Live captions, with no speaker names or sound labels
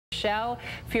Rochelle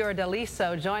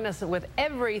Fiordaliso. Join us with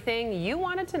everything you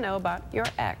wanted to know about your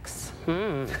ex.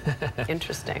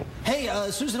 Interesting. Hey,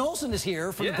 Susan Olsen is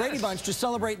here from the Brady Bunch to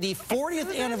celebrate the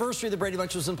 40th anniversary of the Brady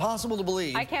Bunch. It was impossible to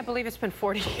believe. I can't believe it's been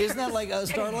 40 years. Isn't that like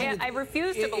startling? I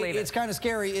refuse to believe it. It's kind of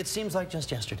scary. It seems like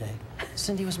just yesterday.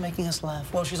 Cindy was making us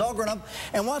laugh. Well, she's all grown up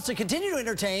and wants to continue to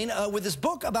entertain with this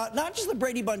book about not just the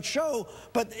Brady Bunch show,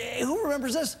 but who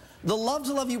remembers this? The Love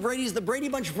to Love You Brady's The Brady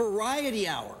Bunch Variety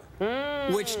Hour,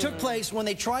 which took place when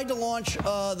they tried to launch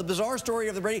the bizarre story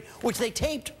of the Brady, which they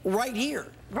taped right here.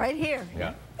 Right here.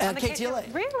 Yeah. At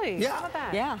KTLA. Really? Yeah. How about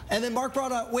that? Yeah. And then Mark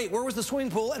brought up, wait, where was the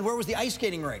swimming pool and where was the ice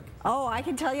skating rink? Oh, I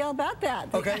can tell you all about that.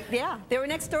 Okay. Yeah, they were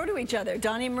next door to each other.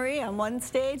 Donnie and Marie on one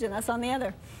stage and us on the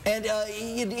other. And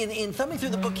in thumbing through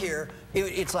the book here,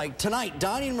 it's like tonight,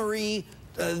 Donnie and Marie,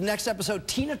 next episode,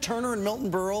 Tina Turner and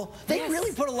Milton Berle. They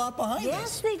really put a lot behind this.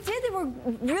 Yes, they did. There were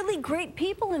really great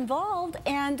people involved,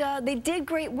 and they did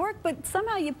great work, but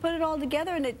somehow you put it all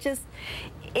together, and it just...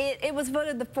 It was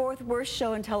voted the 4th worst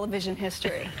show in television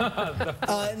history.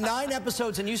 9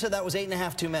 episodes, and you said that was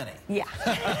 8.5 too many. Yeah.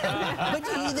 But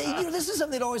you know, this is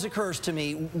something that always occurs to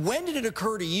me. When did it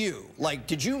occur to you? Like,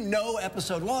 did you know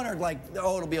episode 1, or like,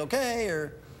 oh, it'll be okay,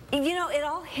 or... You know, it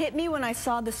all hit me when I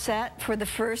saw the set for the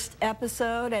first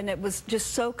episode, and it was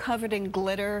just so covered in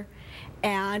glitter,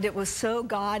 and it was so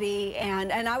gaudy,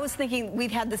 and I was thinking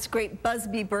we'd had this great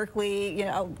Busby Berkeley, you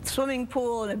know, swimming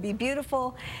pool, and it'd be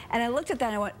beautiful, and I looked at that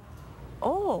and I went,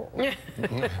 oh,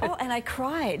 oh, and I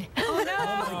cried. Oh no!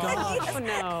 Oh my gosh! Oh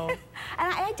no!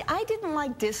 And I didn't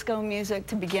like disco music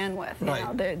to begin with.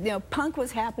 You know, punk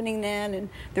was happening then, and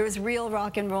there was real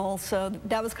rock and roll, so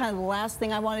that was kind of the last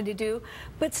thing I wanted to do.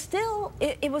 But still,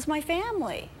 it was my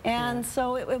family, and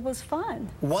so it was fun.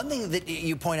 One thing that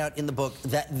you point out in the book,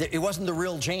 that it wasn't the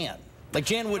real Jan. Like,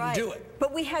 Jan wouldn't do it.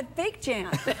 But we had fake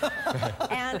Jan.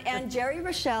 and Jerry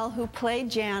Rochelle, who played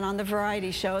Jan on the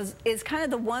variety shows, is kind of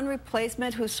the one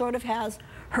replacement who sort of has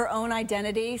her own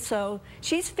identity. So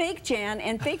she's fake Jan,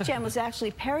 and fake Jan was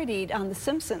actually parodied on The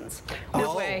Simpsons.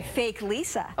 No way. Fake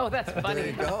Lisa. Oh, that's funny. There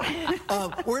you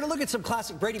go. We're going to look at some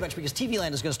classic Brady Bunch because TV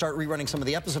Land is going to start rerunning some of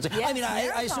the episodes. Yes, I mean,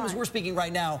 I assume as we're speaking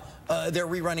right now, they're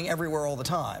rerunning everywhere all the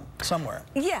time, somewhere.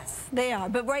 Yes, they are.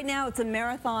 But right now it's a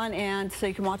marathon, and so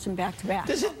you can watch them back to back.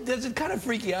 Does it kind of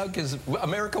freak you out because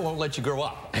America won't let you grow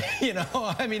up? You know,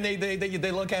 I mean,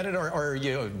 they look at it, or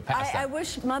you pass that? I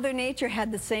wish Mother Nature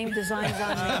had the same designs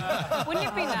on me. Wouldn't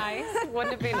it be nice?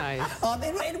 Wouldn't it be nice?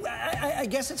 And I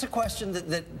guess it's a question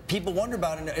that people wonder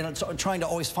about, and it's trying to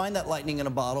always find that lightning in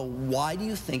a bottle. Why do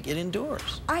you think it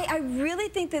endures? I really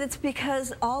think that it's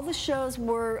because all the shows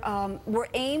were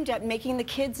aimed at making the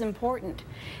kids important.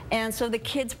 And so the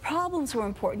kids' problems were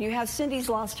important. You have Cindy's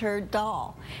lost her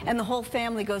doll, and the whole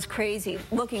family goes crazy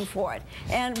looking for it.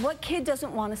 And what kid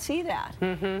doesn't want to see that?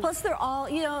 Plus, they're all,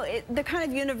 you know, they're kind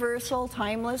of universal,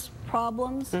 timeless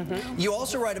problems. You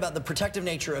also write about the protective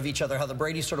nature of each other, how the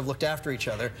Bradys sort of looked after each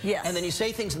other. Yes. And then you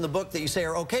say things in the book that you say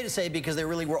are okay to say because they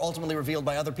really were ultimately revealed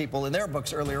by other people in their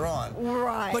books earlier on.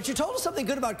 Right. But you told us something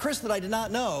good about Chris that I did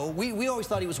not know. We always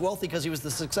thought he was wealthy because he was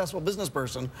the successful business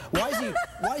person. Why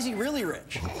is he really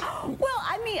rich? Well,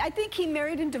 I mean, I think he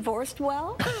married and divorced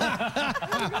well. How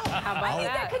about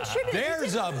that contributed.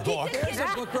 There's a book. There's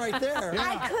a book right there.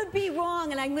 I could be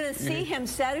wrong, and I'm going to see him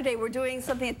Saturday. We're doing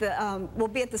something at the, we'll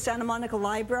be at the Santa Monica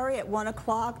Library at 1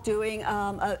 o'clock doing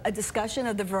a discussion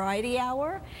of the Variety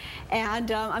Hour,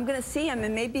 and I'm going to see him,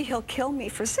 and maybe he'll kill me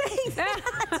for saying that.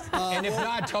 And if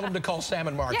not, tell him to call Sam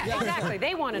and Mark. Yeah, exactly.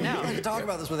 They want to know. I'd like to talk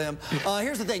about this with him.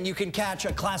 Here's the thing. You can catch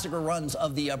classic runs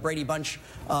of the Brady Bunch,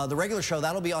 the regular show.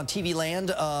 That'll be on TV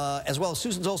Land, as well as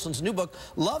Susan Olsen's new book,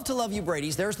 Love to Love You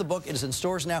Brady's. There's the book. It is in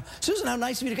stores now. Susan, how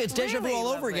nice of you to... It's deja vu all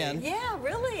over again. Yeah,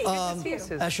 really. Good to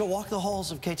see you. She'll walk the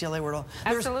halls of KTLA where it all...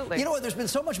 Absolutely. You know what? There's been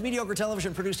so much mediocre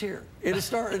television produced here. It has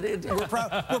started... we're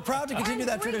proud to continue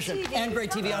that tradition. TV. And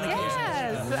great TV on occasion.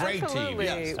 Yes, Great absolutely.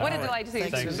 TV. Yes. What a delight to see you.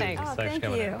 Thanks. Thanks. Oh, thank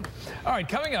you. All right,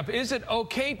 coming up, is it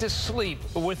okay to sleep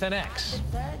with an ex?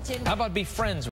 How about be friends